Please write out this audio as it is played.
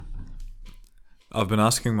I've been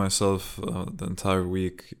asking myself the entire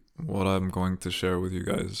week what I'm going to share with you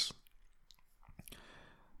guys,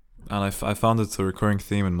 and I found it a recurring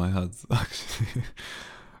theme in my head. Actually,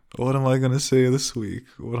 what am I gonna say this week?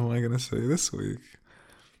 What am I gonna say this week?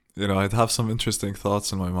 I'd have some interesting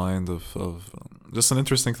thoughts in my mind of just an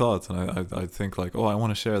interesting thought, and I'd think like, oh, I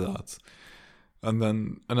want to share that, and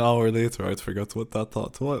then an hour later, I'd forget what that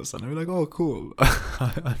thought was, and I'd be like, oh, cool,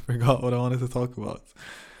 I forgot what I wanted to talk about,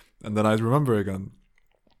 and then I'd remember again,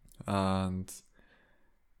 and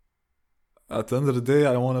at the end of the day,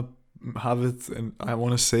 I want to have it, and I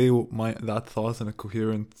want to say my that thought in a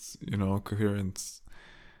coherent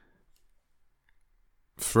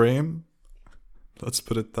frame. Let's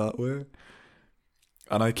put it that way.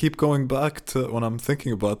 And I keep going back to when I'm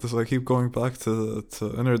thinking about this. I keep going back to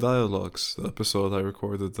Inner Dialogues, the episode I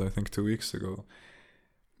recorded, I think 2 weeks ago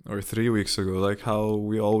or 3 weeks ago. Like how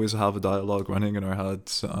we always have a dialogue running in our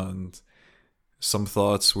heads, and some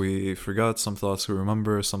thoughts we forget, some thoughts we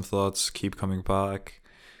remember, some thoughts keep coming back.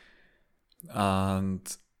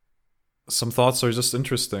 And some thoughts are just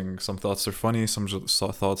interesting, some thoughts are funny, some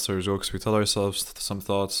thoughts are jokes we tell ourselves, some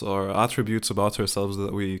thoughts are attributes about ourselves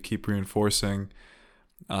that we keep reinforcing.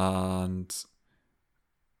 And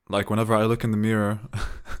like whenever I look in the mirror,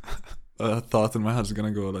 a thought in my head is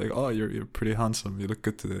gonna go like, oh, you're pretty handsome, you look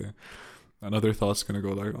good today. Another thought's gonna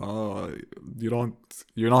go like, oh,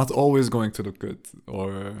 you're not always going to look good.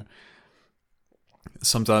 Or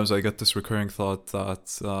sometimes I get this recurring thought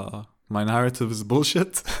that my narrative is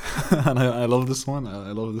bullshit, and I love this one.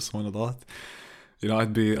 I love this one a lot.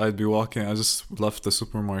 I'd be walking. I just left the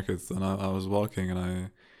supermarket, and I was walking, and I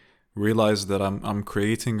realized that I'm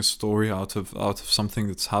creating a story out of something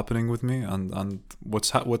that's happening with me, and what's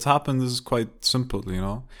happened is quite simple.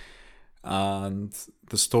 And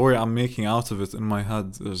the story I'm making out of it in my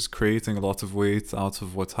head is creating a lot of weight out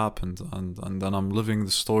of what happened, and then I'm living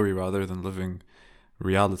the story rather than living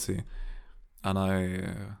reality.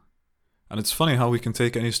 And and it's funny how we can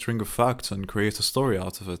take any string of facts and create a story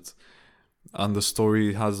out of it, and the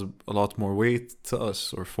story has a lot more weight to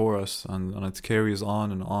us or for us, and it carries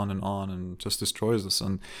on and on and on and just destroys us.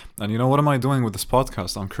 And what am I doing with this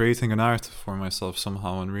podcast? I'm creating a narrative for myself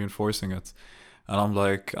somehow and reinforcing it. And I'm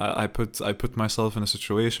like, I put myself in a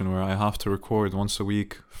situation where I have to record once a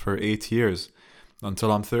week for 8 years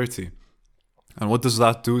until I'm 30. And what does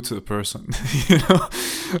that do to a person? you know,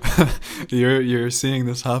 you're seeing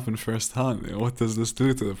this happen firsthand. What does this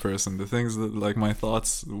do to a person? The things that like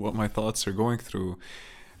what my thoughts are going through,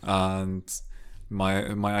 and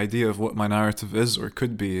my idea of what my narrative is or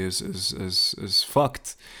could be is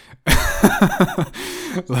fucked.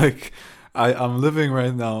 Like I'm living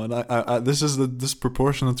right now, and I this is the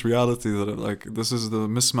disproportionate reality this is the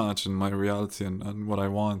mismatch in my reality and what I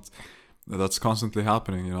want that's constantly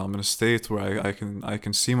happening. I'm in a state where I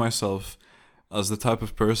can see myself as the type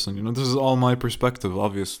of person, this is all my perspective,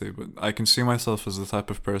 obviously, but I can see myself as the type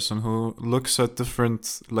of person who looks at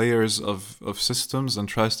different layers of systems and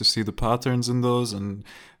tries to see the patterns in those, and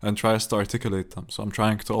tries to articulate them. So I'm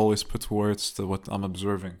trying to always put words to what I'm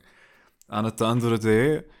observing. And at the end of the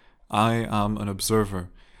day, I am an observer.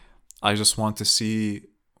 I just want to see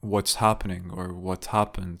what's happening or what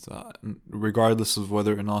happened, regardless of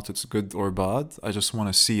whether or not it's good or bad. I just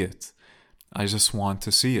want to see it. I just want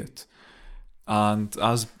to see it. And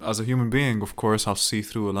as a human being, of course, I'll see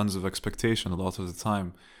through a lens of expectation a lot of the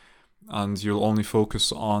time. And you'll only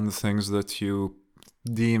focus on the things that you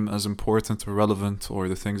deem as important or relevant, or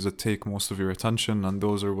the things that take most of your attention, and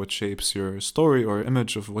those are what shapes your story or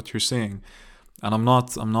image of what you're seeing. And I'm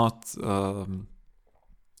not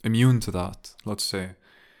immune to that, let's say.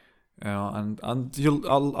 And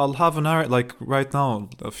I'll have an hour, like right now,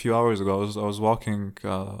 a few hours ago, I was walking.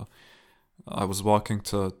 I was walking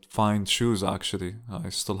to find shoes. Actually, I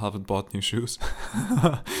still haven't bought new shoes.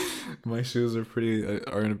 My shoes are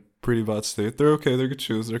in a pretty bad state. They're okay. They're good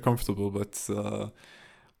shoes. They're comfortable, but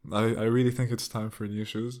I really think it's time for new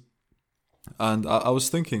shoes. And I was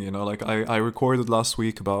thinking, like I recorded last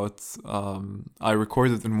week about. I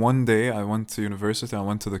recorded in one day. I went to university. I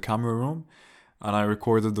went to the camera room, and I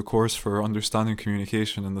recorded the course for understanding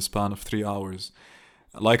communication in the span of 3 hours.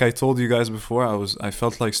 Like I told you guys before, I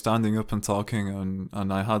felt like standing up and talking,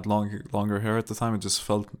 and I had longer hair at the time. It just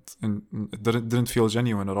it didn't feel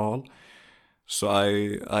genuine at all. So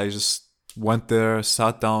I just went there,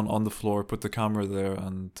 sat down on the floor, put the camera there,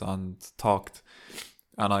 and talked.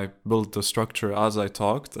 And I built the structure as I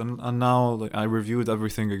talked, and now like I reviewed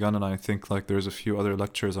everything again, and I think like there's a few other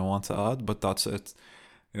lectures I want to add, but that's it.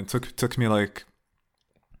 It took me like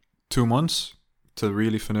 2 months to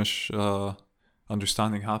really finish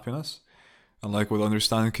understanding happiness, and like with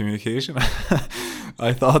understanding communication.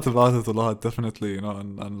 I thought about it a lot, definitely,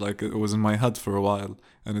 and like it was in my head for a while,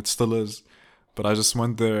 and it still is. But I just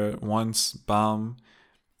went there once, bam,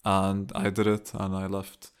 and I did it, and I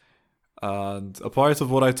left. And a part of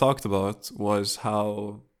what I talked about was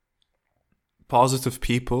how positive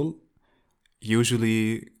people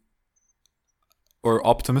usually, or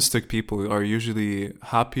optimistic people are usually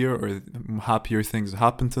happier, or happier things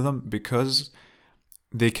happen to them because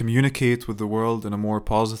they communicate with the world in a more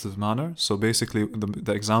positive manner. So basically,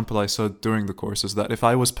 the example I said during the course is that if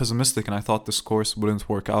I was pessimistic and I thought this course wouldn't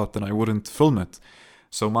work out, then I wouldn't film it.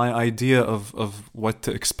 So my idea of what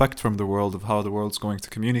to expect from the world, of how the world's going to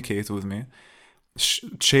communicate with me,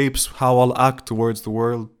 shapes how I'll act towards the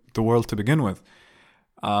world to begin with.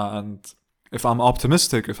 And if I'm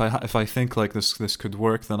optimistic, if I think like this could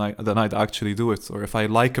work, then I'd actually do it. Or if I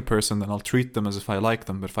like a person, then I'll treat them as if I like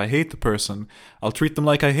them. But if I hate the person, I'll treat them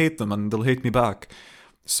like I hate them, and they'll hate me back.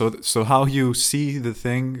 So how you see the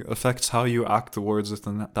thing affects how you act towards it,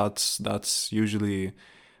 and that's usually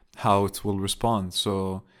how it will respond.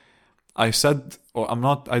 So I said, or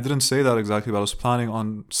I didn't say that exactly, but I was planning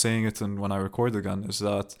on saying it, and when I record again, is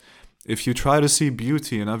that if you try to see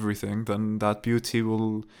beauty in everything, then that beauty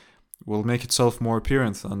will make itself more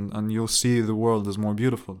apparent, and you'll see the world as more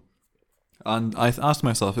beautiful. And I asked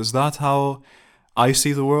myself, is that how I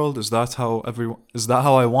see the world? Is that how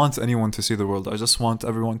I want anyone to see the world? I just want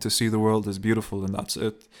everyone to see the world as beautiful, and that's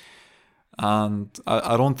it. And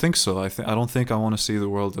I don't think so. I don't think I want to see the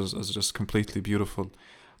world as just completely beautiful.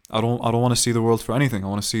 I don't want to see the world for anything. I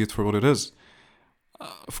want to see it for what it is.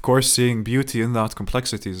 Of course, seeing beauty in that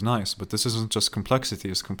complexity is nice, but this isn't just complexity.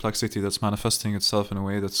 It's complexity that's manifesting itself in a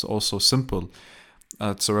way that's also simple.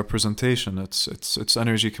 It's a representation. It's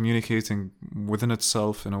energy communicating within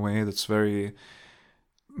itself in a way that's very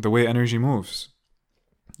the way energy moves,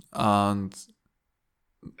 and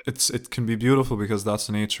it can be beautiful because that's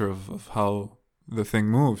the nature of how the thing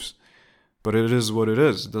moves. But it is what it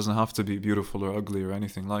is. It doesn't have to be beautiful or ugly or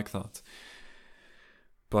anything like that.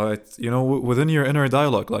 But within your inner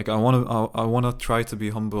dialogue, like I want to try to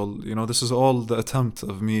be humble. This is all the attempt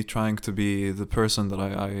of me trying to be the person that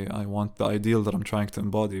I want, the ideal that I'm trying to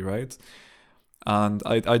embody, right? And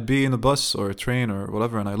I'd be in a bus or a train or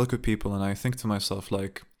whatever, and I look at people and I think to myself,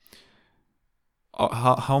 like,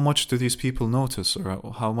 how much do these people notice,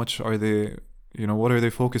 or how much are they, what are they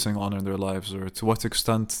focusing on in their lives, or to what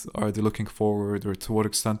extent are they looking forward, or to what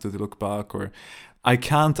extent do they look back, or I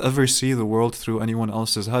can't ever see the world through anyone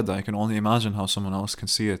else's head. I can only imagine how someone else can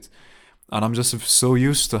see it. And I'm just so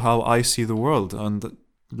used to how I see the world. And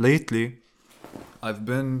lately, I've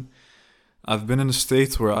been in a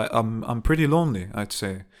state where I'm pretty lonely, I'd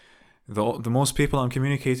say. The most people I'm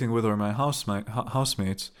communicating with are my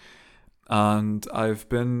housemates. And I've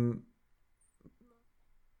been,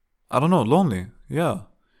 I don't know, lonely. Yeah.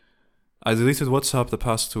 I deleted WhatsApp the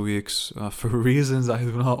past 2 weeks for reasons I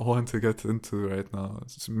do not want to get into right now.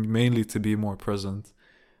 It's mainly to be more present.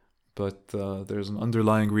 But there's an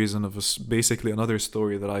underlying reason of basically another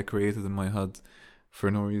story that I created in my head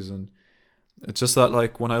for no reason. It's just that,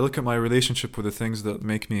 like, when I look at my relationship with the things that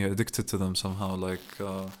make me addicted to them somehow, like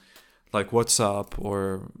WhatsApp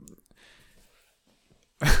or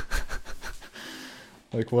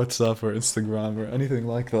like WhatsApp or Instagram or anything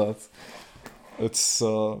like that, it's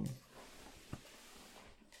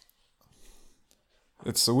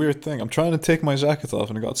a weird thing. I'm trying to take my jacket off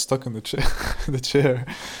and it got stuck in the chair. the chair.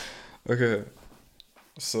 Okay.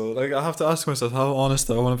 So, like, I have to ask myself how honest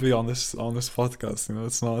I want to be on this podcast.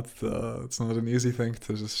 It's not an easy thing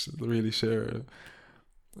to just really share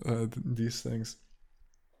these things.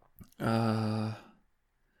 Yeah,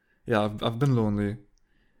 I've been lonely,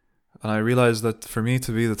 and I realized that for me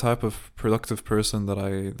to be the type of productive person that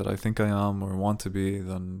I think I am or want to be,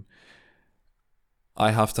 then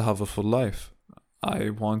I have to have a full life.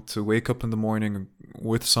 I want to wake up in the morning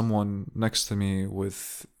with someone next to me,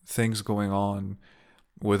 with things going on,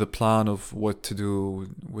 with a plan of what to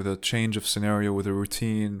do, with a change of scenario, with a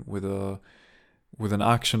routine, with an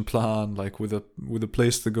action plan, like with a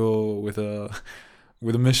place to go, with a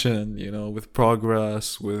mission, with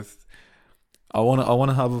progress, I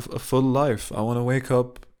want to have a full life. I want to wake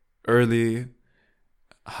up early,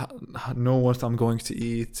 know what I'm going to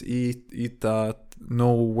eat that,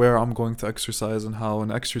 know where I'm going to exercise and how,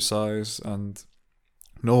 and exercise, and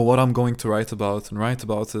know what I'm going to write about and write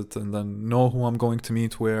about it, and then know who I'm going to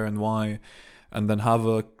meet where and why, and then have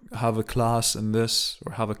a class in this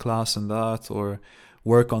or have a class in that, or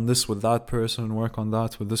work on this with that person, work on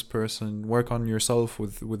that with this person, work on yourself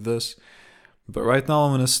with this. But right now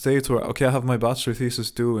I'm in a state where, okay, I have my bachelor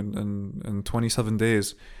thesis due in 27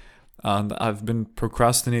 days, and I've been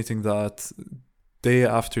procrastinating that day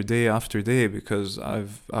after day after day because I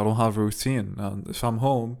don't have a routine. And if I'm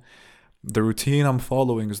home, the routine I'm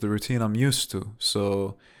following is the routine I'm used to.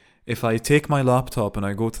 So if I take my laptop and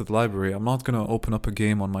I go to the library, I'm not gonna open up a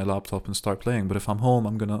game on my laptop and start playing. But if I'm home,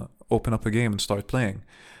 I'm gonna open up a game and start playing.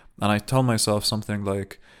 And I tell myself something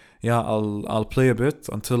like, yeah, I'll play a bit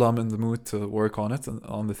until I'm in the mood to work on it,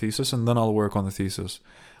 on the thesis, and then I'll work on the thesis.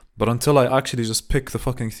 But until I actually just pick the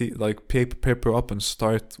fucking like paper up and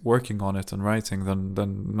start working on it and writing,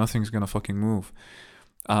 then nothing's gonna fucking move.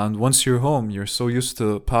 And once you're home, you're so used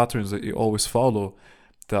to patterns that you always follow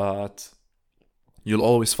that you'll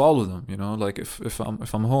always follow them. You know, like if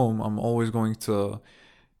I'm home, I'm always going to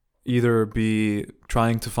either be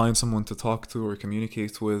trying to find someone to talk to or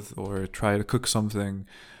communicate with, or try to cook something,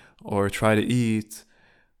 or try to eat,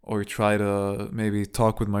 or try to maybe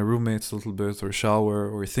talk with my roommates a little bit, or shower,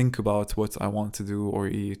 or think about what I want to do or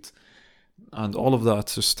eat. And all of that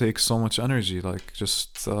just takes so much energy, like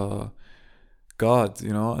just God,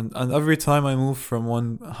 you know. And every time I move from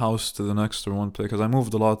one house to the next or one place, because I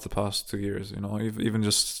moved a lot the past 2 years, you know, even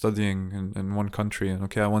just studying in one country. And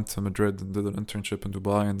okay, I went to Madrid and did an internship in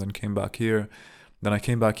Dubai and then came back here. Then I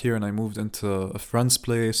came back here and I moved into a friend's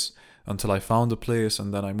place until I found a place,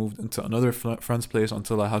 and then I moved into another friend's place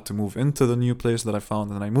until I had to move into the new place that I found,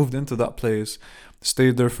 and then I moved into that place,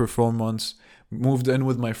 stayed there for 4 months, moved in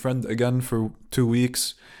with my friend again for 2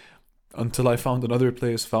 weeks until I found another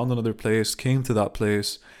place, came to that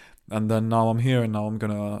place, and then now I'm here, and now I'm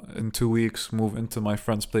gonna in 2 weeks move into my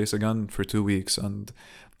friend's place again for 2 weeks, and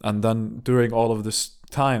then during all of this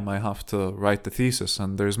time I have to write the thesis,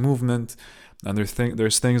 and there's movement, and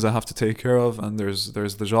there's things I have to take care of, and there's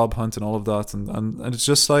the job hunt and all of that, and it's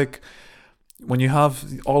just like when you have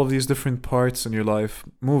all of these different parts in your life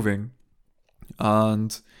moving,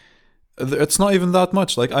 and it's not even that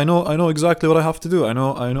much. Like I know exactly what I have to do. I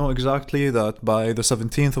know exactly that by the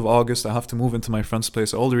 17th of August I have to move into my friend's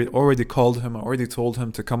place. I already called him. I already told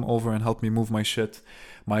him to come over and help me move my shit.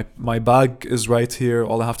 My bag is right here.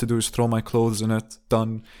 All I have to do is throw my clothes in it.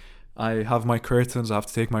 Done. I have my curtains. I have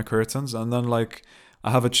to take my curtains, and then like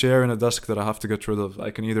I have a chair and a desk that I have to get rid of.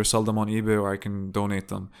 I can either sell them on eBay or I can donate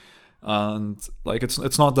them. And like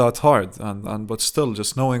it's not that hard, and but still,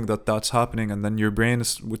 just knowing that that's happening, and then your brain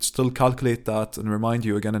would still calculate that and remind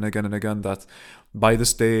you again and again and again that by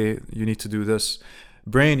this day you need to do this.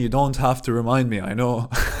 Brain, you don't have to remind me. I know.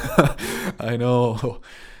 I know.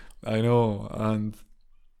 I know.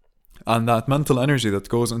 And that mental energy that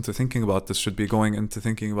goes into thinking about this should be going into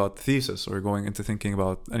thinking about the thesis or going into thinking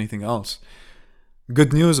about anything else.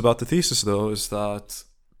 Good news about the thesis, though, is that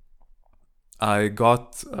I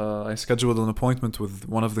scheduled an appointment with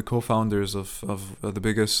one of the co-founders of the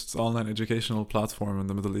biggest online educational platform in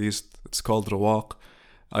the Middle East. It's called Rawaq.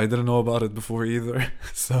 I didn't know about it before either,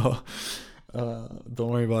 so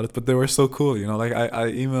don't worry about it. But they were so cool, you know. Like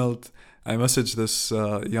I messaged this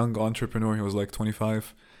young entrepreneur. He was like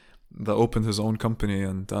 25, that opened his own company,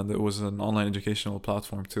 and it was an online educational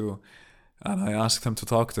platform too. And I asked him to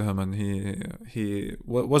talk to him, and he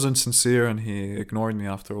wasn't sincere, and he ignored me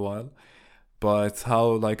after a while. But how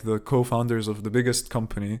like the co-founders of the biggest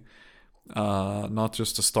company, not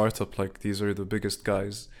just a startup, like these are the biggest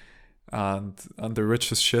guys, and they're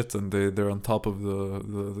rich as shit, and they're on top of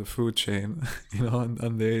the food chain, you know,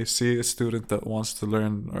 and they see a student that wants to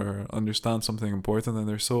learn or understand something important, and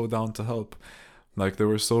they're so down to help. Like they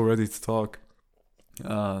were so ready to talk.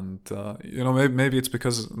 And you know, maybe it's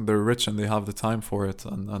because they're rich and they have the time for it,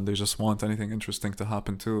 and they just want anything interesting to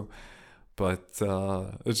happen too. But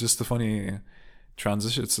it's just a funny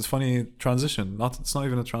transition. It's a funny transition. It's not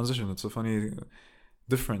even a transition. It's a funny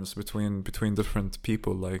difference between different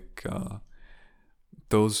people. Like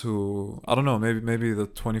those who, I don't know. Maybe the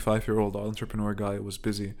 25-year-old entrepreneur guy was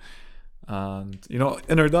busy. And you know,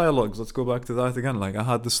 inner dialogues, let's go back to that again. Like I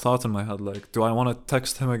had this thought in my head, like, do I want to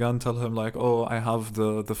text him again, tell him like, oh, I have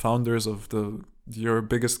the founders of your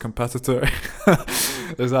biggest competitor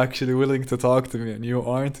is actually willing to talk to me and you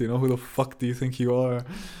aren't, you know, who the fuck do you think you are?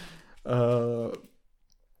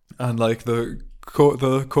 And like the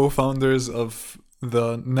co-founders of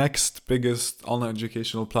the next biggest online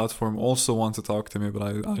educational platform also want to talk to me, but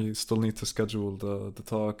I still need to schedule the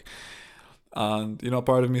talk. And you know,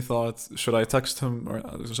 part of me thought, should I text him or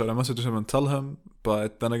should I message him and tell him?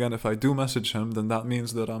 But then again, if I do message him, then that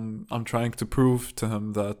means that I'm trying to prove to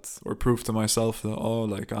him that, or prove to myself that, oh,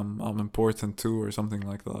 like I'm important too, or something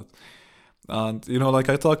like that. And you know, like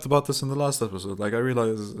I talked about this in the last episode, like I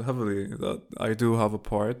realized heavily that I do have a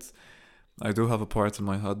part in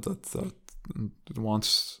my head that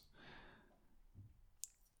wants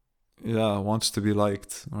to be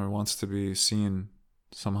liked or wants to be seen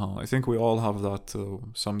somehow. I think we all have that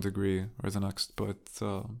to some degree or the next, but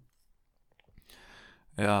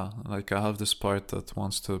yeah, like I have this part that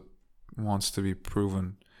wants to be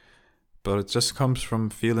proven, but it just comes from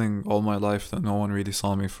feeling all my life that no one really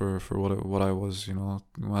saw me for what I was. You know,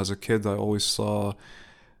 as a kid, I always saw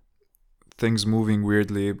things moving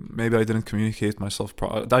weirdly. Maybe I didn't communicate myself.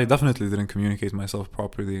 I definitely didn't communicate myself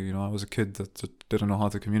properly. You know, I was a kid that didn't know how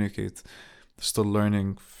to communicate, still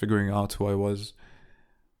learning, figuring out who I was.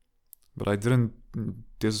 But I didn't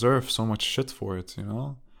deserve so much shit for it. You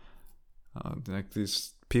know, like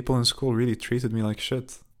these people in school really treated me like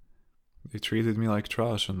shit. They treated me like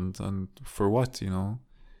trash, and for what? You know,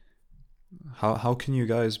 how can you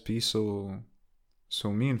guys be so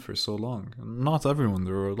mean for so long? Not everyone.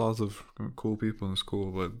 There were a lot of cool people in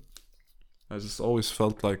school, but I just always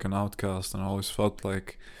felt like an outcast, and I always felt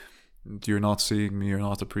like you're not seeing me, you're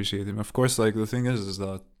not appreciating me. Of course, like the thing is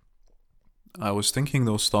that I was thinking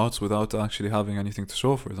those thoughts without actually having anything to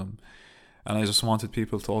show for them, and I just wanted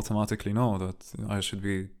people to automatically know that I should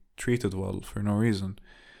be treated well for no reason.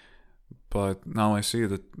 But now I see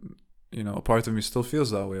that, you know, a part of me still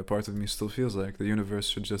feels that way. A part of me still feels like the universe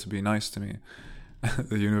should just be nice to me.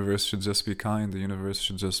 The universe should just be kind. The universe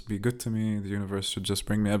should just be good to me. The universe should just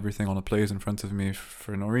bring me everything on a plate in front of me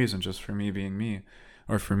for no reason, just for me being me,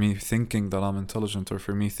 or for me thinking that I'm intelligent, or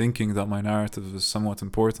for me thinking that my narrative is somewhat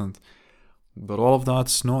important. But all of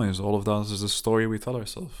that's noise. All of that is a story we tell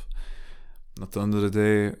ourselves. At the end of the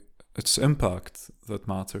day, it's impact that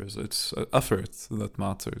matters. It's effort that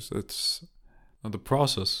matters. It's the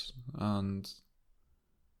process. And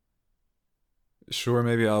sure,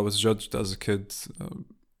 maybe I was judged as a kid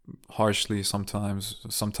harshly sometimes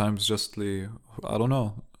justly. I don't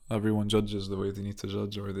know. Everyone judges the way they need to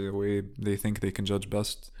judge, or the way they think they can judge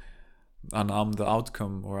best. And I'm the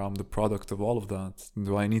outcome, or I'm the product of all of that.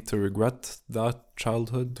 Do I need to regret that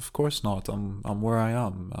childhood? Of course not. I'm where I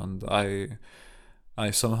am, and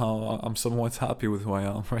I'm somewhat happy with who I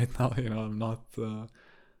am right now. You know,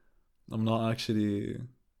 I'm not actually,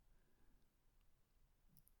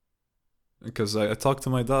 because I talked to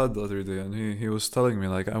my dad the other day, and he was telling me,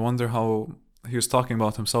 like, I wonder how, he was talking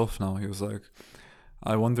about himself now. He was like,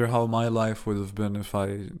 I wonder how my life would have been if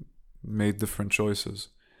I made different choices.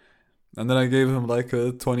 And then I gave him like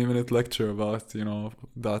a 20-minute lecture about, you know,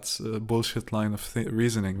 that's a bullshit line of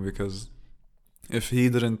reasoning, because if he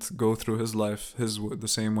didn't go through his life the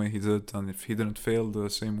same way he did, and if he didn't fail the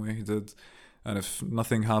same way he did, and if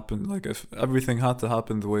nothing happened, like if everything had to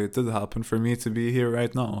happen the way it did happen for me to be here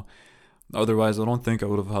right now, otherwise I don't think I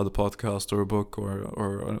would have had a podcast or a book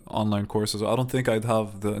or online courses. I don't think I'd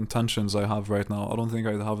have the intentions I have right now. I don't think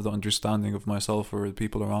I'd have the understanding of myself or the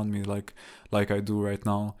people around me like I do right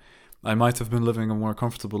now. I might have been living a more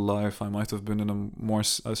comfortable life. I might have been in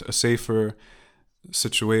a safer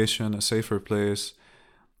situation, a safer place.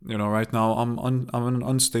 You know, right now I'm in an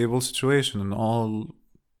unstable situation in all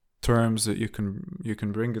terms that you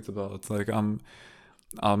can bring it about. Like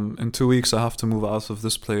in 2 weeks I have to move out of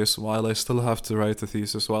this place, while I still have to write a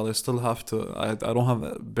thesis, while I still have to, I don't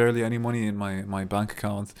have barely any money in my bank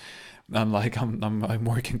account. And like I'm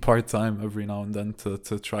working part-time every now and then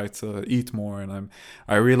to try to eat more. And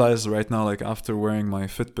I realize right now, like after wearing my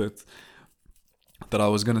Fitbit, that I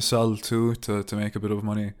was gonna sell too to make a bit of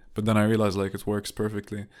money. But then I realized, like, it works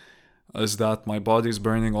perfectly, is that my body's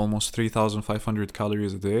burning almost 3,500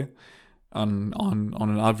 calories a day, and on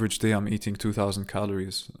an average day I'm eating 2,000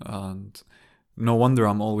 calories. And no wonder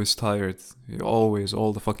I'm always tired, always,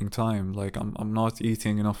 all the fucking time. Like I'm not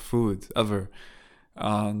eating enough food ever.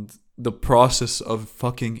 And the process of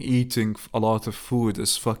fucking eating a lot of food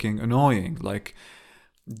is fucking annoying. Like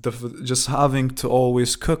just having to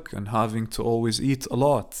always cook, and having to always eat a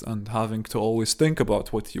lot, and having to always think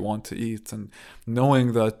about what you want to eat, and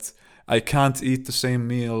knowing that I can't eat the same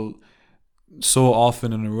meal so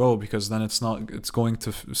often in a row, because then it's going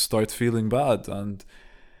to start feeling bad, and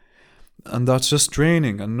that's just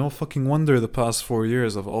draining. And no fucking wonder the past 4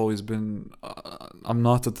 years I've always been I'm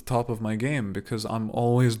not at the top of my game, because I'm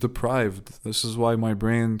always deprived. This is why my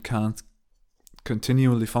brain can't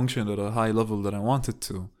continually function at a high level that I want it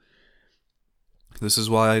to. This is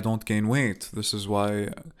why I don't gain weight. This is why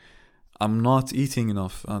I'm not eating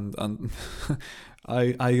enough, and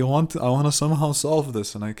I want to somehow solve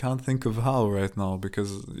this, and I can't think of how right now,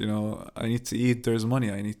 because, you know, I need to eat, there's money,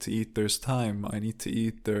 I need to eat, there's time, I need to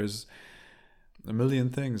eat, there's a million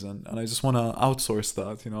things, and I just want to outsource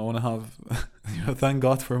that. You know, I want to have you know, thank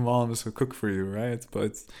God for moms who cook for you, right?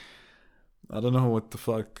 But I don't know what the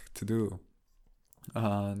fuck to do.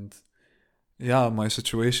 And yeah, my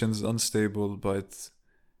situation's unstable, but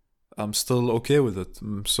I'm still okay with it.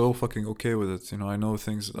 I'm so fucking okay with it. You know, I know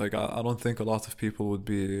things like I don't think a lot of people would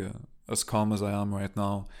be as calm as I am right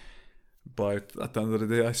now. But at the end of the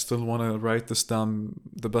day, I still want to write this damn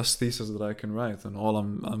the best thesis that I can write, and all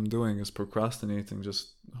I'm doing is procrastinating, just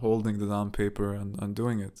holding the damn paper and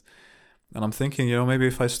doing it. And I'm thinking, you know, maybe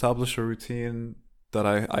if I establish a routine that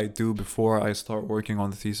I do before I start working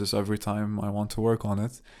on the thesis every time I want to work on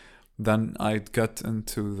it, then I'd get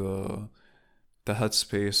into the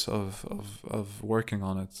headspace of working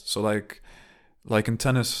on it. So like in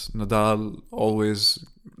tennis, Nadal always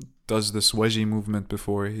does this wedgie movement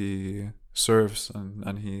before he serves,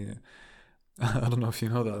 and he I don't know if you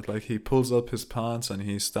know that, like he pulls up his pants and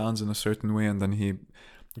he stands in a certain way, and then he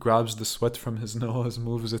grabs the sweat from his nose,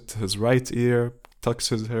 moves it to his right ear, tucks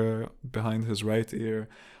his hair behind his right ear,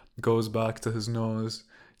 goes back to his nose,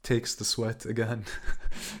 takes the sweat again,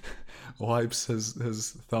 wipes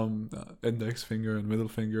his thumb, index finger and middle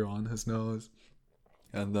finger on his nose,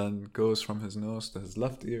 and then goes from his nose to his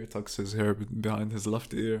left ear, tucks his hair behind his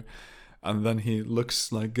left ear, and then he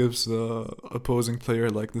looks like, gives the opposing player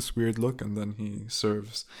like this weird look, and then he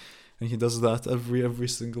serves. And he does that every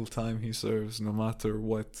single time he serves, no matter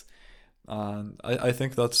what. And I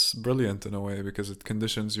think that's brilliant in a way, because it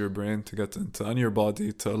conditions your brain to get into, and your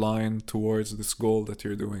body to align towards this goal that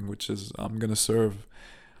you're doing, which is I'm gonna serve.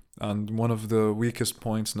 And one of the weakest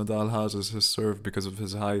points Nadal has is his serve because of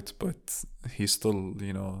his height, but he's still,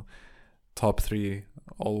 you know, top three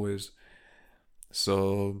always.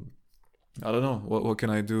 So I don't know, what can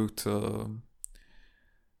I do to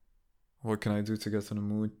get in a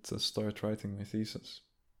mood to start writing my thesis?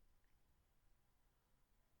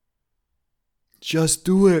 Just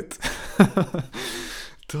do it.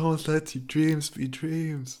 Don't let your dreams be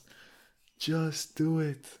dreams. Just do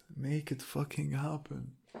it. Make it fucking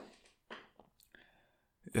happen.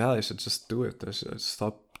 Yeah, I should just do it. I should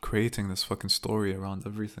stop creating this fucking story around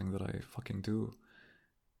everything that I fucking do.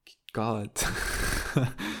 God.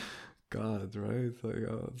 God, right? Like,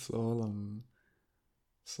 that's all I'm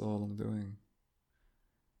doing.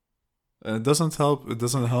 And it doesn't help. It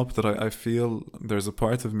doesn't help that I feel there's a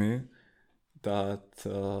part of me that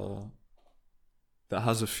that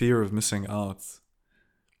has a fear of missing out.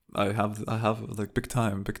 I have like big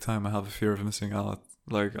time. I have a fear of missing out.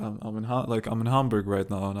 Like I'm in Hamburg right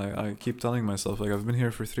now, and I keep telling myself, like, I've been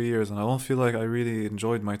here for 3 years, and I don't feel like I really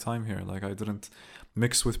enjoyed my time here. Like, I didn't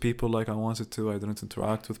mix with people like I wanted to. I didn't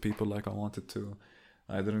interact with people like I wanted to.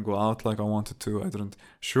 I didn't go out like I wanted to. I didn't.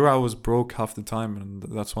 Sure, I was broke half the time, and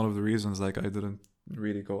that's one of the reasons. Like, I didn't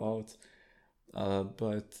really go out.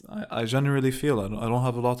 But I generally feel I don't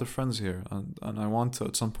have a lot of friends here, and I want to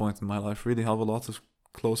at some point in my life really have a lot of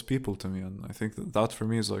close people to me, and I think that for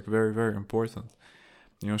me is like very, very important.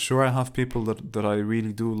 You know, sure, I have people that I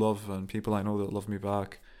really do love, and people I know that love me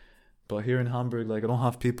back. But here in Hamburg, like, I don't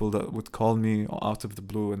have people that would call me out of the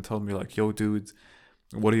blue and tell me like, "Yo, dude,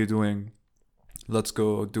 what are you doing? Let's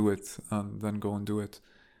go do it," and then go and do it.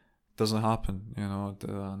 Doesn't happen, you know.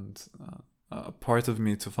 And a part of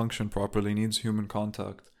me to function properly needs human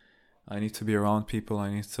contact. I need to be around people.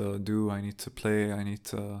 I need to do. I need to play. I need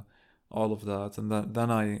to all of that, and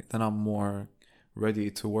then I'm more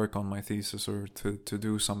ready to work on my thesis, or to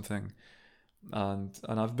do something. And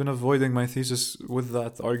I've been avoiding my thesis with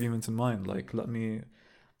that argument in mind. Like,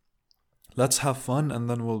 let's have fun, and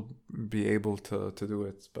then we'll be able to do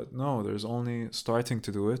it. But no, there's only starting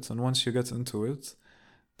to do it, and once you get into it,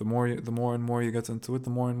 the more and more you get into it, the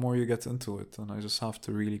more and more you get into it. And I just have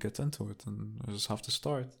to really get into it, and I just have to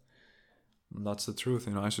start. And that's the truth,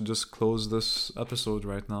 you know. I should just close this episode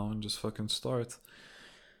right now and just fucking start.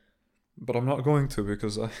 But I'm not going to,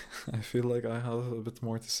 because I feel like I have a bit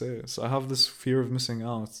more to say. So I have this fear of missing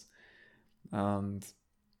out, and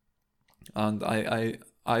I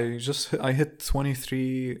hit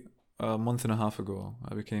 23 a month and a half ago.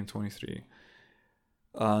 I became 23,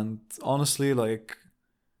 and honestly, like,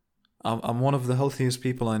 I'm one of the healthiest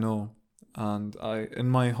people I know, and in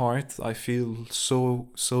my heart I feel so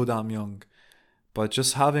damn young. But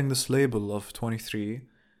just having this label of 23,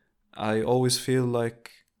 I always feel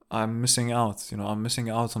like I'm missing out. You know, I'm missing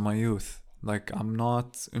out on my youth. Like, I'm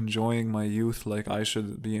not enjoying my youth like I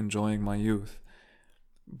should be enjoying my youth.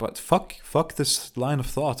 But fuck this line of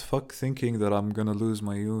thought. Fuck thinking that I'm gonna lose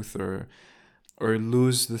my youth, or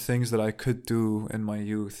lose the things that I could do in my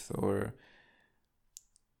youth, or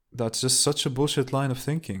that's just such a bullshit line of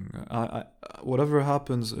thinking. I whatever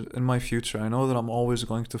happens in my future, I know that I'm always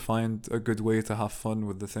going to find a good way to have fun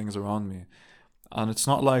with the things around me. And it's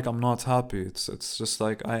not like I'm not happy. It's just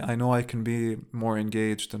like I know I can be more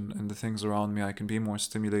engaged in the things around me. I can be more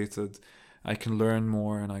stimulated. I can learn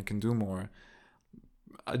more, and I can do more.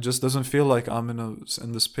 it just doesn't feel like I'm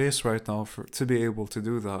in the space right now for to be able to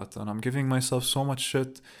do that. And I'm giving myself so much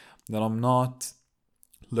shit that I'm not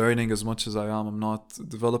learning as much as I am. I'm not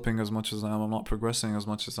developing as much as I am. I'm not progressing as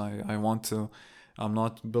much as I want to. I'm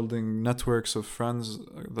not building networks of friends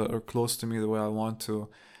that are close to me the way I want to.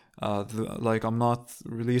 Like I'm not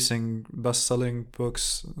releasing best-selling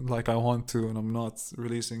books like I want to, and I'm not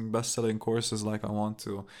releasing best-selling courses like I want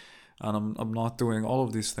to, and I'm not doing all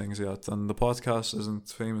of these things yet. And the podcast isn't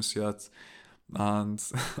famous yet, and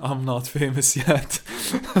I'm not famous yet.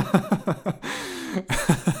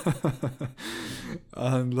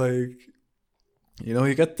 And like,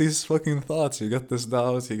 you get these fucking thoughts, you get this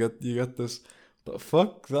doubt, you get this, but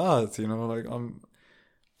fuck that, like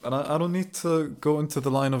I don't need to go into the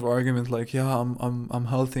line of argument like, yeah, I'm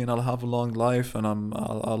healthy and I'll have a long life and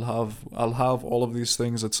I'll have all of these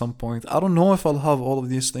things at some point. I don't know if I'll have all of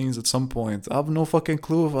these things at some point. I have no fucking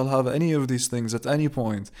clue if I'll have any of these things at any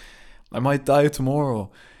point. I might die tomorrow.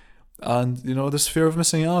 And this fear of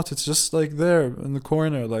missing out, it's just like there in the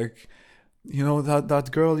corner, like, that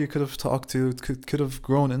girl you could have talked to could have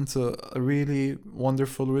grown into a really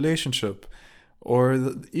wonderful relationship.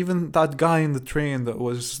 Or even that guy in the train that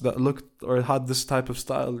looked or had this type of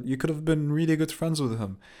style, you could have been really good friends with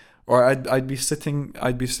him. Or I'd be sitting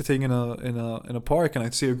in a park and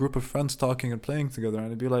I'd see a group of friends talking and playing together,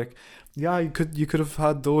 and I'd be like, yeah, you could have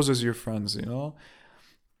had those as your friends,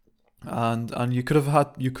 and you could have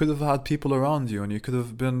had people around you, and you could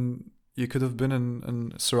have been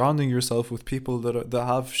in surrounding yourself with people that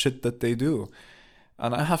have shit that they do,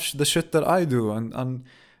 and I have the shit that I do, and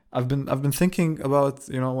I've been thinking about,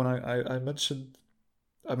 when I mentioned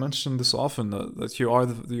this often, that you are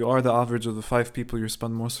the average of the 5 people you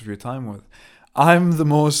spend most of your time with. I'm the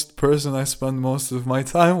most person I spend most of my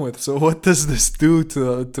time with. So what does this do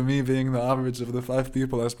to me being the average of the 5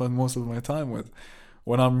 people I spend most of my time with?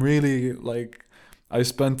 When I'm really like, I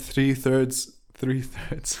spend three thirds.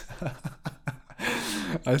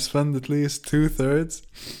 I spend at least 2/3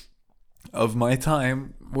 of my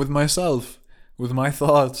time with myself, with my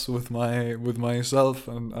thoughts, with myself,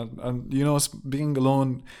 and being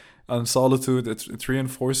alone and solitude, it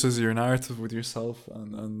reinforces your narrative with yourself,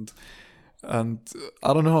 and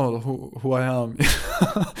I don't know who I am.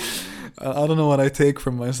 I don't know what I take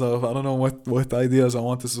from myself. I don't know what ideas I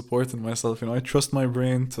want to support in myself. I trust my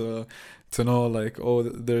brain to know, like, oh,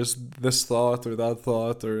 there's this thought or that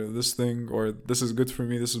thought or this thing, or this is good for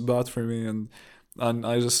me, this is bad for me, and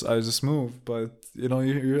I just move. But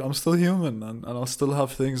I'm still human, and I'll still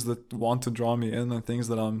have things that want to draw me in, and things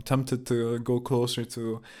that I'm tempted to go closer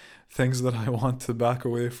to, things that I want to back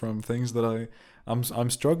away from, things that I'm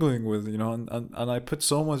struggling with, and I put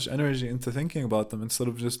so much energy into thinking about them instead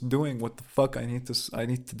of just doing what the fuck I need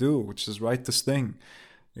to do, which is write this thing.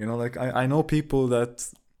 Like I know people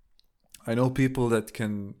that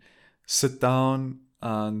can sit down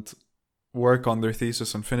and work on their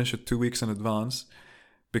thesis and finish it 2 weeks in advance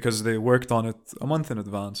because they worked on it a month in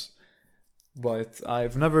advance. But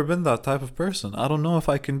I've never been that type of person. I don't know if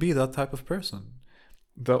I can be that type of person.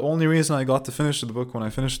 The only reason I got to finish the book when I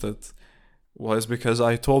finished it was because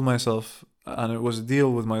I told myself, and it was a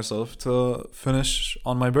deal with myself, to finish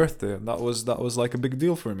on my birthday. And that was like a big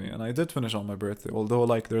deal for me. And I did finish on my birthday, although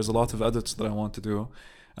like there's a lot of edits that I want to do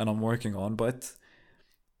and I'm working on, but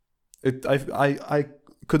I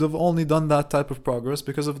could have only done that type of progress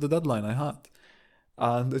because of the deadline I had.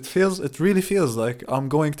 And it really feels like I'm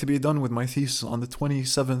going to be done with my thesis on the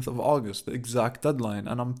 27th of August, the exact deadline.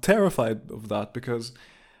 And I'm terrified of that because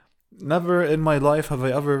never in my life have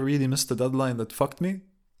I ever really missed a deadline that fucked me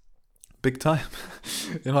big time.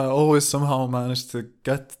 I always somehow manage to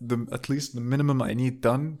get at least the minimum I need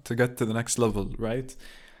done to get to the next level, right?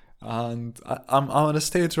 And I'm at a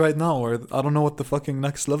stage right now where I don't know what the fucking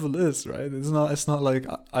next level is, right? It's not like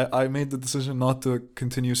I made the decision not to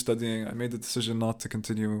continue studying. I made the decision not to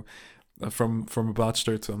continue from a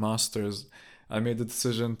bachelor to a master's. I made the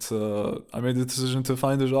decision to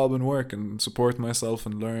find a job and work and support myself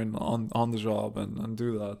and learn on the job and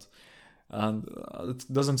do that. And it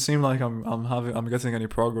doesn't seem like I'm getting any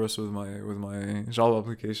progress with my job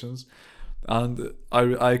applications. And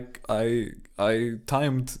I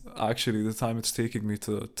timed actually the time it's taking me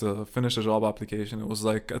to finish a job application. It was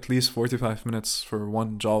like at least 45 minutes for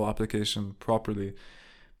one job application properly.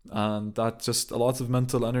 And that's just a lot of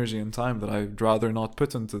mental energy and time that I'd rather not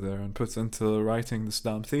put into there and put into writing this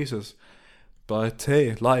damn thesis. But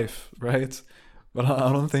hey, life, right? But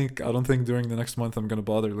I don't think during the next month I'm gonna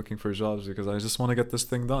bother looking for jobs because I just want to get this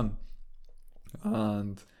thing done.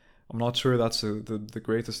 And I'm not sure that's the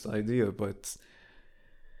greatest idea, but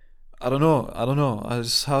I don't know. I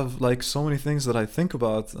just have like so many things that I think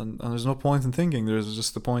about, and there's no point in thinking. There's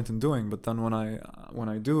just a point in doing. But then when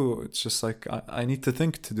I do, it's just like I need to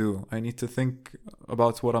think to do. I need to think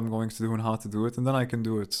about what I'm going to do and how to do it, and then I can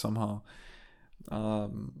do it somehow.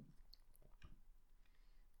 Um,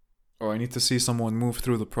 or I need to see someone move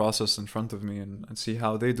through the process in front of me and see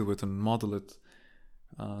how they do it and model it.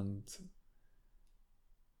 And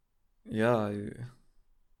yeah,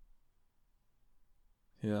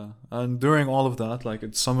 yeah. And during all of that, like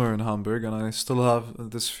it's summer in Hamburg, and I still have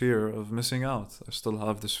this fear of missing out. I still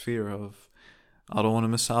have this fear of I don't want to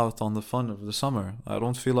miss out on the fun of the summer. I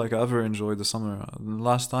don't feel like I ever enjoyed the summer. The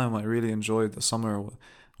last time I really enjoyed the summer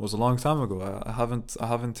was a long time ago. I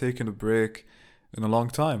haven't taken a break in a long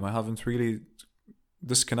time. I haven't really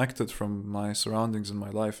disconnected from my surroundings in my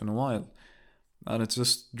life in a while. And it's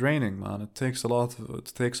just draining, man. It takes a lot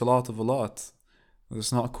of a lot.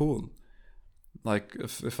 It's not cool. Like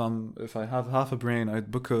if I have half a brain,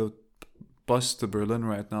 I'd book a bus to Berlin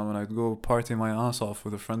right now and I'd go party my ass off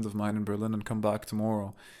with a friend of mine in Berlin and come back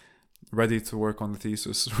tomorrow ready to work on the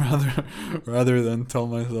thesis rather than tell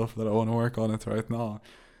myself that I want to work on it right now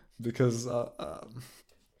because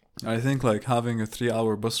I think like having a 3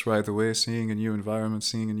 hour bus ride away, seeing a new environment,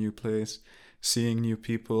 seeing a new place, seeing new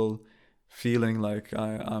people, feeling like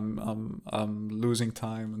I'm losing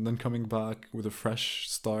time and then coming back with a fresh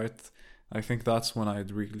start. I think that's when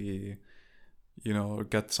I'd really,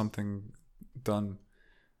 get something done.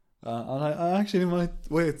 And I actually might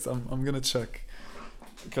wait. I'm gonna check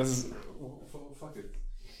because fuck it.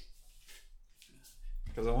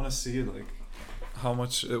 Because I want to see like how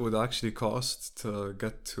much it would actually cost to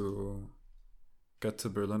get to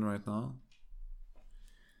Berlin right now.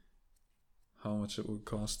 How much it would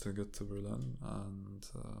cost to get to Berlin and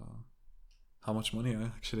how much money I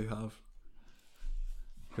actually have.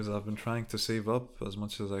 Because I've been trying to save up as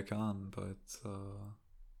much as I can, but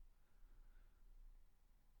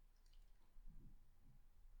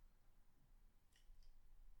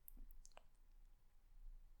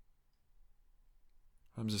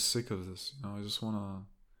I'm just sick of this. I just want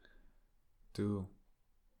to do.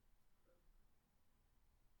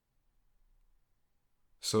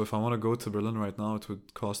 So if I want to go to Berlin right now, it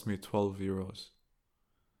would cost me 12 euros.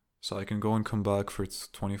 So I can go and come back for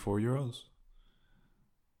 24 euros.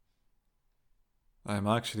 I'm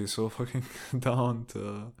actually so fucking down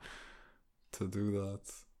to do that.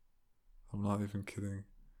 I'm not even kidding.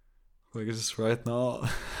 Like just right now,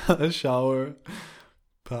 a shower,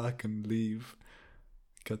 pack and leave.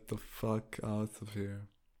 Get the fuck out of here.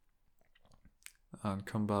 And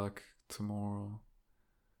come back tomorrow.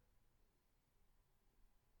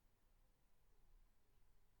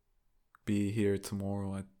 Be here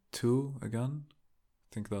tomorrow at 2 again.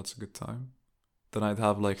 I think that's a good time. Then I'd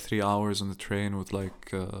have like 3 hours on the train with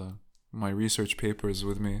like my research papers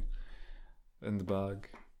with me in the bag.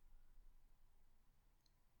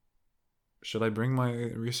 Should I bring my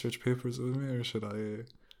research papers with me or should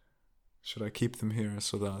I keep them here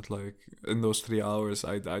so that like in those 3 hours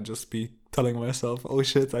I'd just be telling myself, oh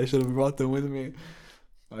shit, I should have brought them with me.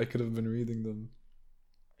 I could have been reading them.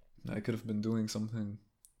 I could have been doing something.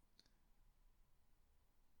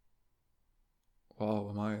 Wow,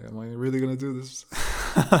 am I really gonna do this?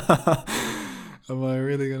 Am I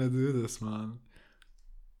really gonna do this, man?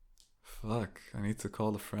 Fuck, I need to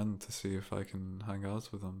call a friend to see if I can hang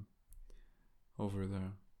out with him over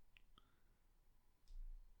there.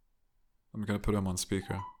 I'm gonna put him on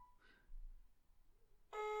speaker.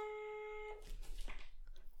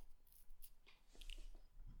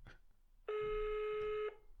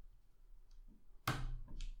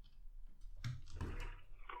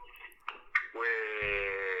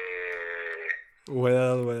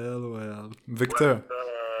 Well. Victor.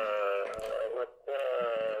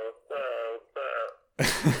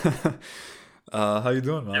 How you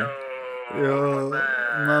doing, man? Yo,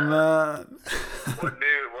 my man. What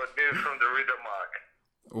news from the reader mark?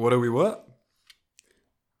 What are we what?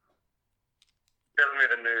 Tell me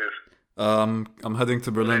the news. I'm heading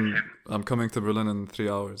to Berlin. I'm coming to Berlin in 3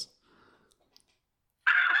 hours.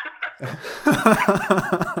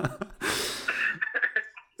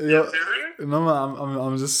 Yeah, no, man,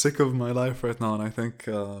 I'm just sick of my life right now, and I think,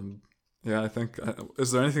 I think,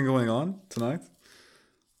 is there anything going on tonight?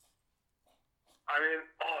 I mean,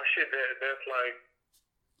 oh shit, there's just like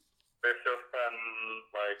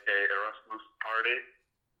a Erasmus party,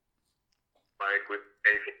 like with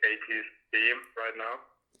 80s theme right now.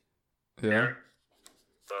 Yeah. Here.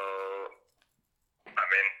 So, I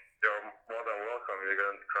mean, you're more than welcome. You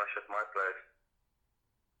can crash at my place.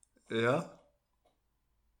 Yeah.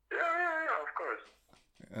 Yeah, of course.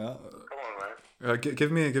 Yeah. Come on, man.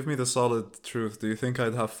 Give me the solid truth. Do you think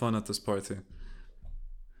I'd have fun at this party?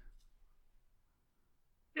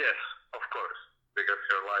 Yes, of course, because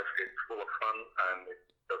your life is full of fun and it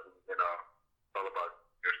doesn't, it's all about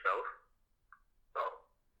yourself. So,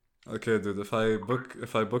 Okay, dude. If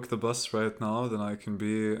I book the bus right now, then I can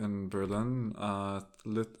be in Berlin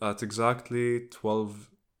at exactly 12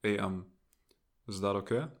 a.m. Is that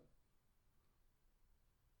okay?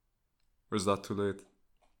 Or is that too late?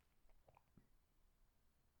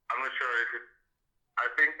 I'm not sure if it, I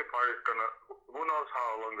think the party's gonna, who knows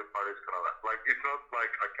how long the party's gonna last. Like, it's not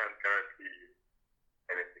like I can't guarantee you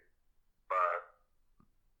anything, but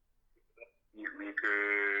we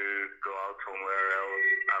could go out somewhere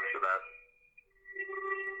else after that.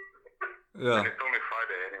 Yeah, And it's only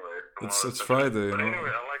Friday anyway. it's Tomorrow. Friday, you But know.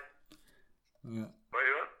 anyway, I like. Yeah,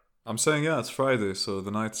 Wait, what? I'm saying yeah, it's Friday, so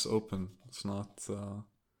the night's open. It's not.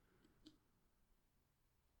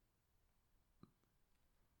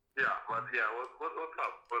 Yeah, but yeah, what's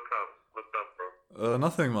up? What's up, bro?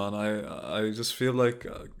 Nothing, man. I just feel like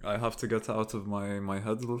I have to get out of my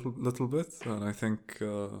head a little bit, and I think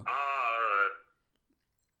Alright.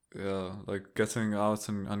 yeah, like getting out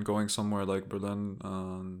and going somewhere like Berlin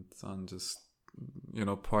and just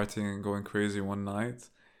partying and going crazy one night,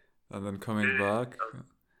 and then coming back.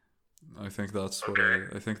 I think that's what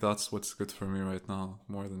Okay. I think that's what's good for me right now,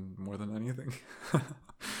 more than anything. uh,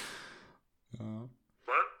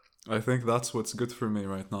 What? I think that's what's good for me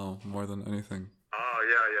right now, more than anything. Oh,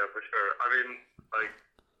 yeah, for sure. I mean, like,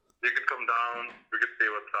 you could come down, we could see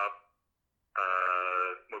what's up,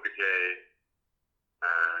 smoke a J,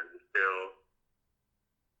 and still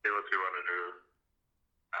do what you want to do.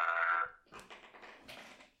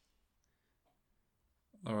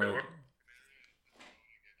 All right.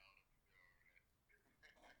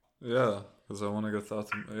 Yeah, because I want to get out.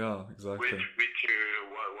 Yeah, exactly. Which you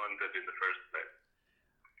wanted in the first place.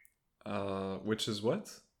 Which is what?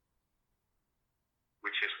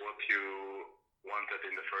 Which is what you wanted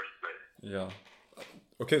in the first place. Yeah.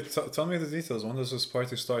 Okay, tell me the details. When does this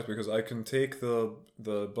party start? Because I can take the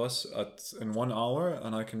bus in 1 hour,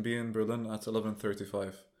 and I can be in Berlin at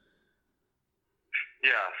 11:35.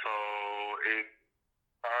 Yeah, so it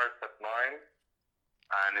starts at 9,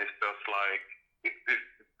 and it's just like, it's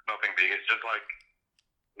nothing big. It's just like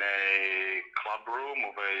in a club room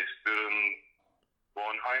of a student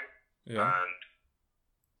Wohnheim. Yeah.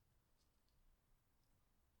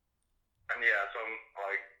 And yeah, some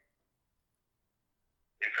like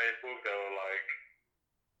in Facebook there were like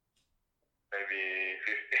maybe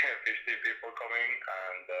 50 people coming,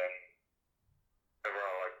 and then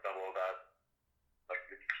several like double that, like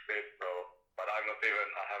it's split. So, but I haven't even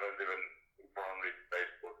informed with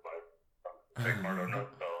Facebook like take part or not.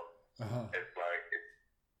 So it's like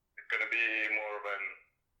it's gonna be more of an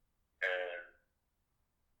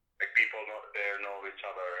like people know each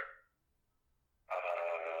other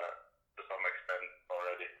to some extent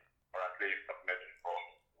already, or at least have met before.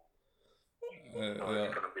 So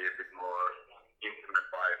it's gonna be a bit more intimate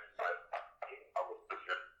vibe, I would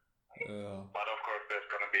suggest. Yeah. But of course, there's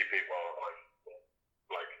gonna be people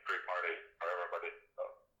like free party for everybody. So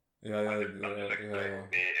explaining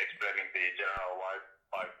the general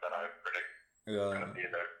vibe that I predict is gonna be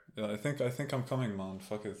there. Yeah, I think I'm coming, man.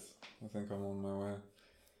 Fuck it. I think I'm on my way.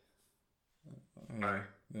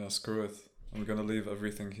 Yeah, screw it. I'm gonna leave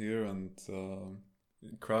everything here and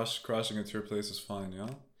crashing at your place is fine, yeah?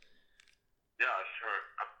 Yeah, sure.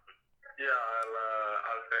 Yeah,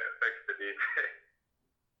 I'll text the DJ.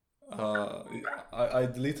 I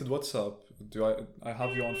deleted WhatsApp. I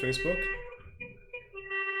have you on Facebook?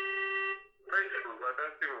 Facebook, but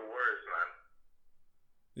that's even worse, man.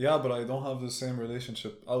 Yeah, but I don't have the same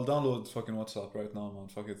relationship. I'll download fucking WhatsApp right now, man.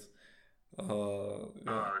 Fuck it. Yeah. Oh,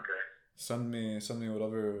 okay. Send me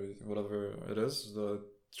whatever it is. The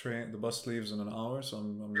bus leaves in an hour, so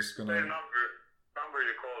I'm just gonna. The number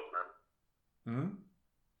you called, man.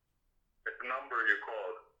 It's the number you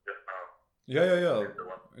called just now.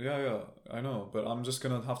 Yeah. I know, but I'm just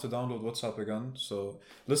gonna have to download WhatsApp again. So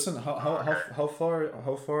listen, how far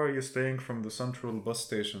are you staying from the central bus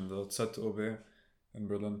station, the ZOB in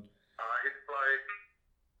Berlin? It's like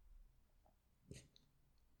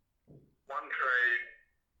one train,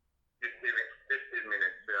 15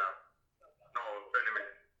 minutes, yeah. No, 20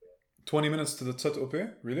 minutes. 20 minutes to the ZOB?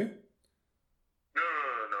 Really? No.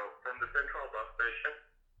 From the central bus station.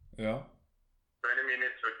 Yeah. 20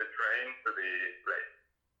 minutes with the train to the place.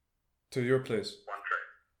 To your place? One train.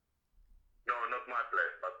 No, not my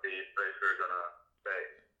place, but the place we're gonna stay.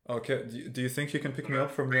 Okay, do you think you can pick me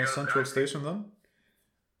up from the central station then?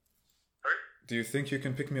 Sorry? Do you think you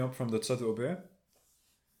can pick me up from the ZOB?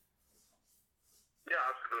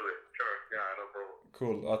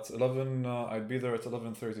 Cool. At 11, I'd be there at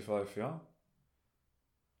 11:35. Yeah. Yeah,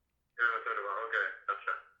 okay,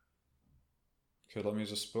 gotcha. Okay, let me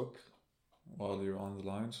just book while you're on the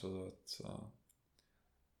line so that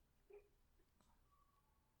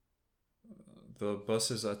the bus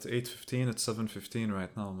is at 8:15. It's 7:15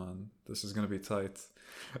 right now, man. This is gonna be tight. Just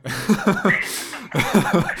like,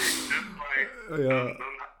 Yeah. don't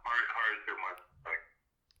hurry too much. Like,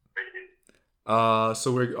 make it. So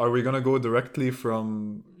are we gonna go directly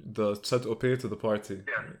from the set OP to the party?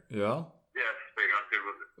 Yeah. Yeah. Yes, we got to take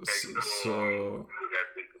the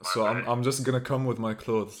So I'm just gonna come with my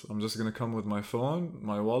clothes. I'm just gonna come with my phone,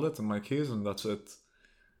 my wallet, and my keys, and that's it.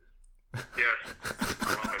 Yes. I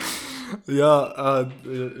love it.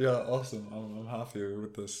 Yeah, awesome. I'm happy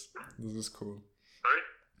with this. This is cool. Sorry?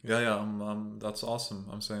 Yeah, that's awesome.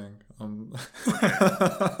 I'm saying, I'm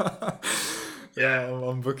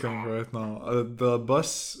booking right now. The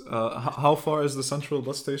bus. How far is the central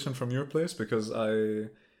bus station from your place? Because I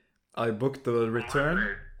booked the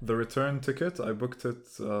return ticket. I booked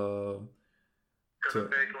it. Gonna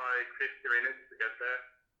take like 50 minutes to get there.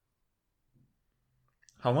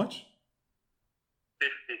 How much?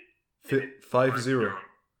 50. 50.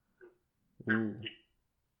 Ooh.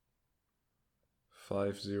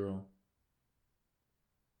 50.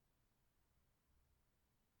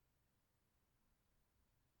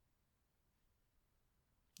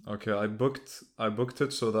 Okay, I booked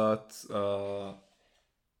it so that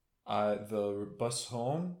the bus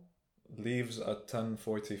home leaves at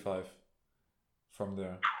 10:45 from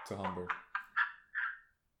there to Hamburg.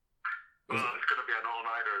 Well, it's gonna be an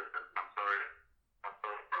all-nighter. I'm sorry.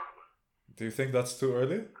 Do you think that's too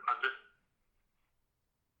early? I'm just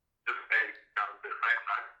saying down the right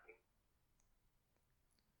time.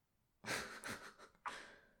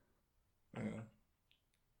 Yeah.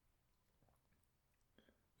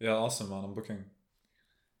 Yeah, awesome, man. I'm booking.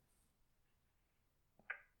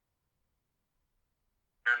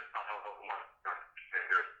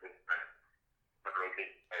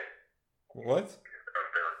 What?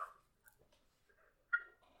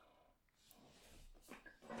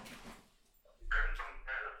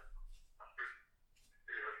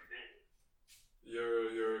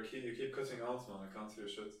 You keep cutting out, man. I can't hear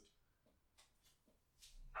shit.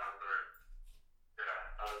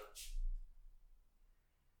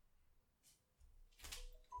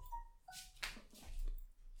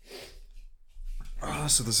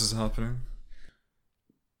 So this is happening.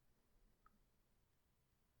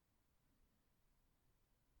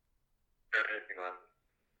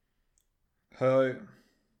 Hi.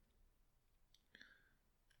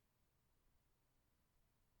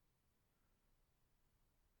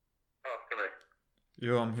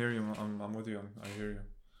 Yo, I'm here. I'm with you. I hear you.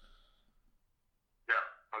 Yeah,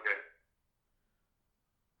 okay.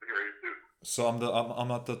 I hear you too. So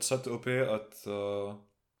I'm at the set OP at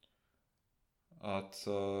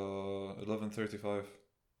 11:35.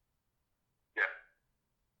 Yeah.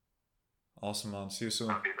 Awesome, man. See you soon.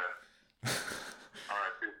 Happy man.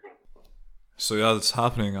 Alright, see you soon. So yeah, it's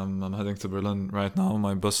happening. I'm heading to Berlin right now.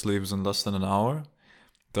 My bus leaves in less than an hour.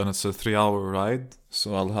 Then it's a 3-hour ride.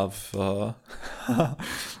 So I'll have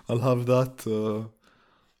that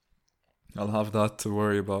to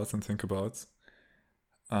worry about and think about.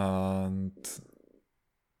 And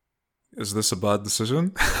is this a bad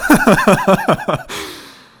decision?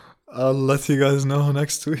 I'll let you guys know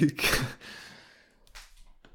next week.